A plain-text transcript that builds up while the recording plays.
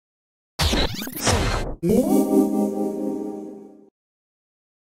Artists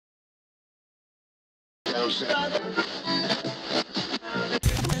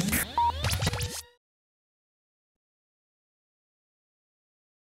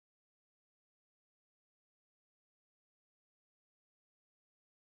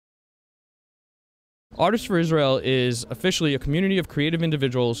for Israel is officially a community of creative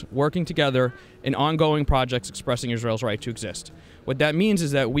individuals working together in ongoing projects expressing Israel's right to exist. What that means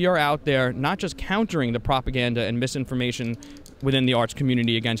is that we are out there not just countering the propaganda and misinformation within the arts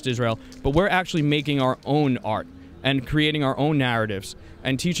community against Israel, but we're actually making our own art and creating our own narratives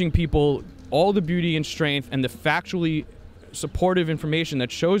and teaching people all the beauty and strength and the factually supportive information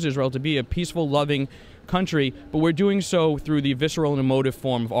that shows Israel to be a peaceful, loving country, but we're doing so through the visceral and emotive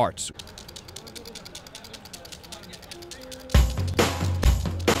form of arts.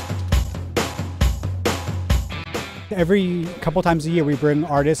 Every couple times a year we bring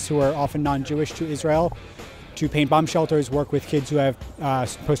artists who are often non-Jewish to Israel to paint bomb shelters, work with kids who have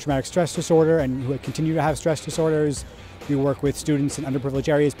post-traumatic stress disorder and who continue to have stress disorders. We work with students in underprivileged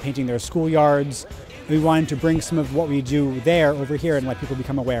areas painting their schoolyards. We wanted to bring some of what we do there over here and let people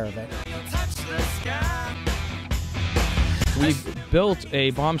become aware of it. We've built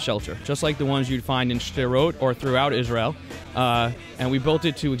a bomb shelter, just like the ones you'd find in Sderot or throughout Israel. And we built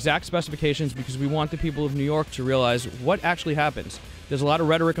it to exact specifications because we want the people of New York to realize what actually happens. There's a lot of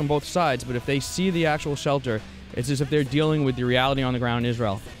rhetoric on both sides, but if they see the actual shelter, it's as if they're dealing with the reality on the ground in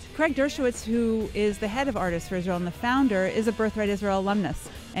Israel. Craig Dershowitz, who is the head of Artists for Israel and the founder, is a Birthright Israel alumnus.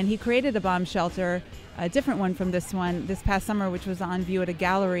 And he created a bomb shelter, a different one from this one, this past summer, which was on view at a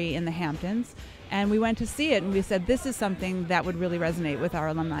gallery in the Hamptons. And we went to see it and we said, this is something that would really resonate with our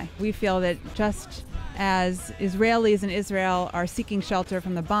alumni. We feel that just as Israelis in Israel are seeking shelter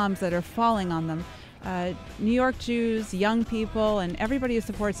from the bombs that are falling on them, New York Jews, young people, and everybody who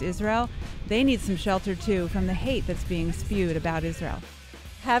supports Israel, they need some shelter too from the hate that's being spewed about Israel.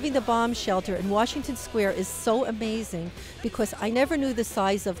 Having the bomb shelter in Washington Square is so amazing because I never knew the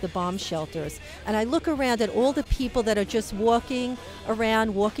size of the bomb shelters. And I look around at all the people that are just walking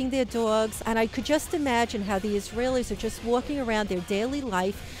around, walking their dogs, and I could just imagine how the Israelis are just walking around their daily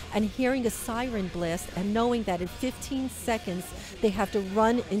life and hearing a siren blast and knowing that in 15 seconds they have to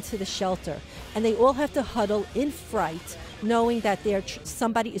run into the shelter. And they all have to huddle in fright, knowing that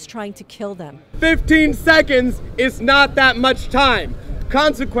somebody is trying to kill them. 15 seconds is not that much time.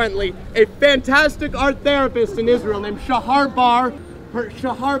 Consequently, a fantastic art therapist in Israel named Shahar Bar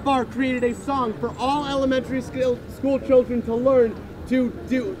created a song for all elementary school children to learn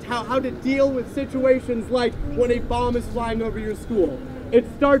how to deal with situations like when a bomb is flying over your school. It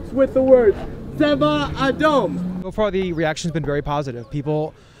starts with the words Tseva Adom. So far the reaction's been very positive.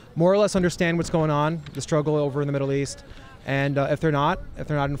 People more or less understand what's going on, the struggle over in the Middle East. And if they're not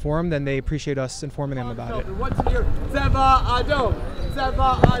informed, then they appreciate us informing them about it. What's here? Tseva Adom.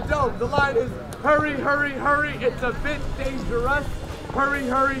 Tseva Adom. The line is, hurry, hurry, hurry. It's a bit dangerous. Hurry,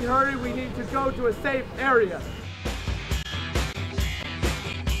 hurry, hurry. We need to go to a safe area.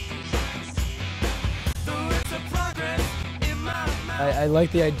 I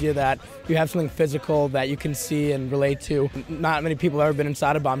like the idea that you have something physical that you can see and relate to. Not many people have ever been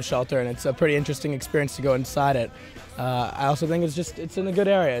inside a bomb shelter, and it's a pretty interesting experience to go inside it. I also think it's in a good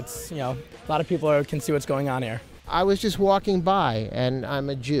area. It's, a lot of people can see what's going on here. I was just walking by, and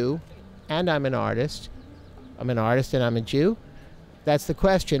I'm a Jew, and I'm an artist. I'm an artist and I'm a Jew. That's the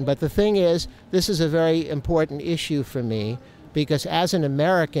question. But the thing is, this is a very important issue for me, because as an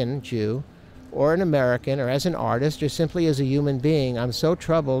American Jew, or an American, or as an artist, or simply as a human being, I'm so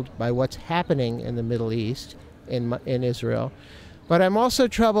troubled by what's happening in the Middle East, in Israel. But I'm also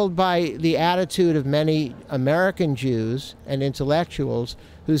troubled by the attitude of many American Jews and intellectuals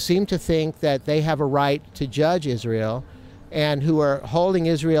who seem to think that they have a right to judge Israel and who are holding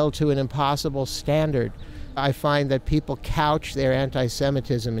Israel to an impossible standard. I find that people couch their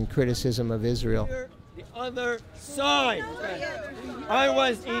anti-Semitism in criticism of Israel. The other side. I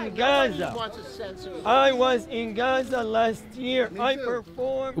was in Gaza. I was in Gaza last year. I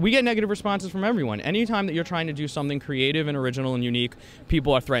performed. We get negative responses from everyone. Anytime that you're trying to do something creative and original and unique,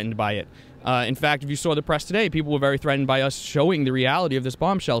 people are threatened by it. In fact, if you saw the press today, people were very threatened by us showing the reality of this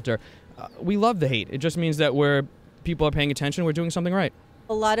bomb shelter. We love the hate. It just means that people are paying attention, we're doing something right.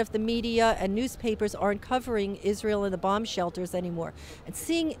 A lot of the media and newspapers aren't covering Israel and the bomb shelters anymore. And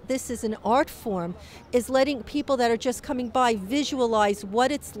seeing this as an art form is letting people that are just coming by visualize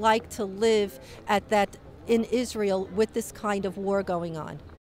what it's like to live in Israel with this kind of war going on.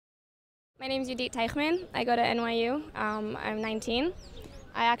 My name is Judith Teichman. I go to NYU. I'm 19.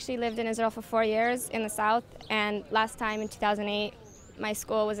 I actually lived in Israel for 4 years in the south, and last time in 2008 my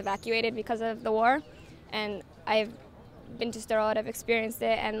school was evacuated because of the war. and I've been to Sderot, I've experienced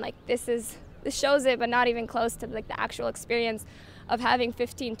it, and like this shows it, but not even close to like the actual experience of having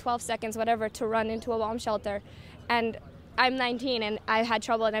 15, 12 seconds, whatever, to run into a bomb shelter. And I'm 19 and I had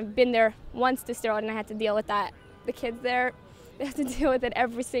trouble, and I've been there once to Sderot and I had to deal with that. The kids there, they have to deal with it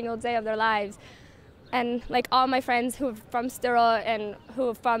every single day of their lives. And like all my friends who are from Sderot and who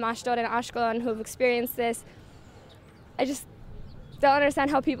are from Ashdod and Ashkelon who've experienced this, I just don't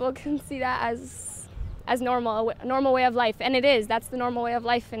understand how people can see that as normal, a normal way of life. And it is. That's the normal way of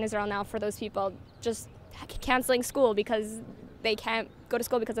life in Israel now for those people. Just canceling school because they can't go to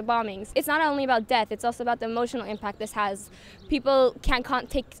school because of bombings. It's not only about death, it's also about the emotional impact this has. People can't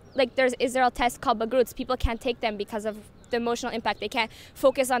take, like there's Israel tests called Bagruts, people can't take them because of the emotional impact. They can't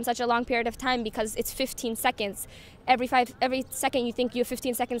focus on such a long period of time because it's 15 seconds. Every second you think you have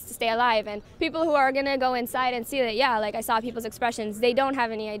 15 seconds to stay alive. And people who are gonna go inside and see that, yeah, like I saw people's expressions, they don't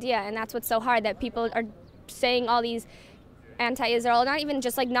have any idea. And that's what's so hard, that people are saying all these anti-Israel, not even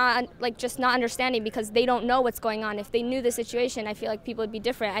just not understanding because they don't know what's going on. If they knew the situation, I feel like people would be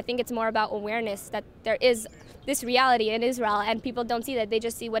different. I think it's more about awareness that there is this reality in Israel and people don't see that. They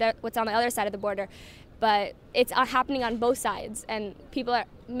just see what's on the other side of the border. But it's happening on both sides, and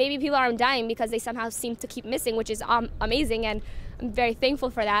maybe people aren't dying because they somehow seem to keep missing, which is amazing, and I'm very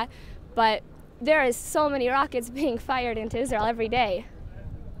thankful for that. But there is so many rockets being fired into Israel every day.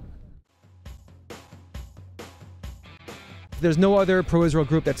 There's no other pro-Israel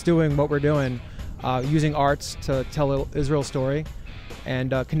group that's doing what we're doing, using arts to tell Israel's story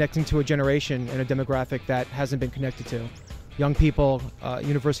and connecting to a generation and a demographic that hasn't been connected to. Young people,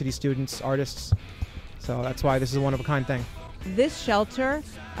 university students, artists. So that's why this is a one-of-a-kind thing. This shelter,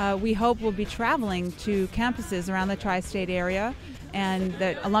 we hope, will be traveling to campuses around the tri-state area, and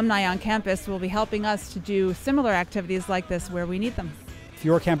that alumni on campus will be helping us to do similar activities like this where we need them. If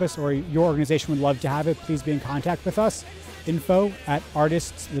your campus or your organization would love to have it, please be in contact with us.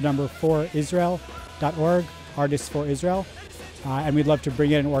 info@artists4israel.org, Artists for Israel, and we'd love to bring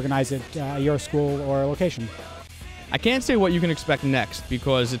it and organize it at your school or location. I can't say what you can expect next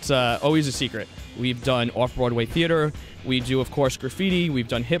because it's always a secret. We've done off-Broadway theater, we do, of course, graffiti, we've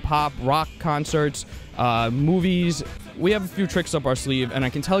done hip-hop, rock concerts, movies. We have a few tricks up our sleeve, and I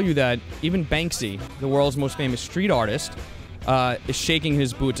can tell you that even Banksy, the world's most famous street artist, is shaking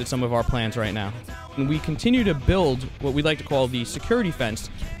his boots at some of our plans right now. And we continue to build what we like to call the security fence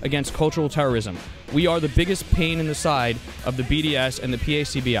against cultural terrorism. We are the biggest pain in the side of the BDS and the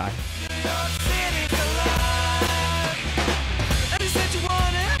PACBI.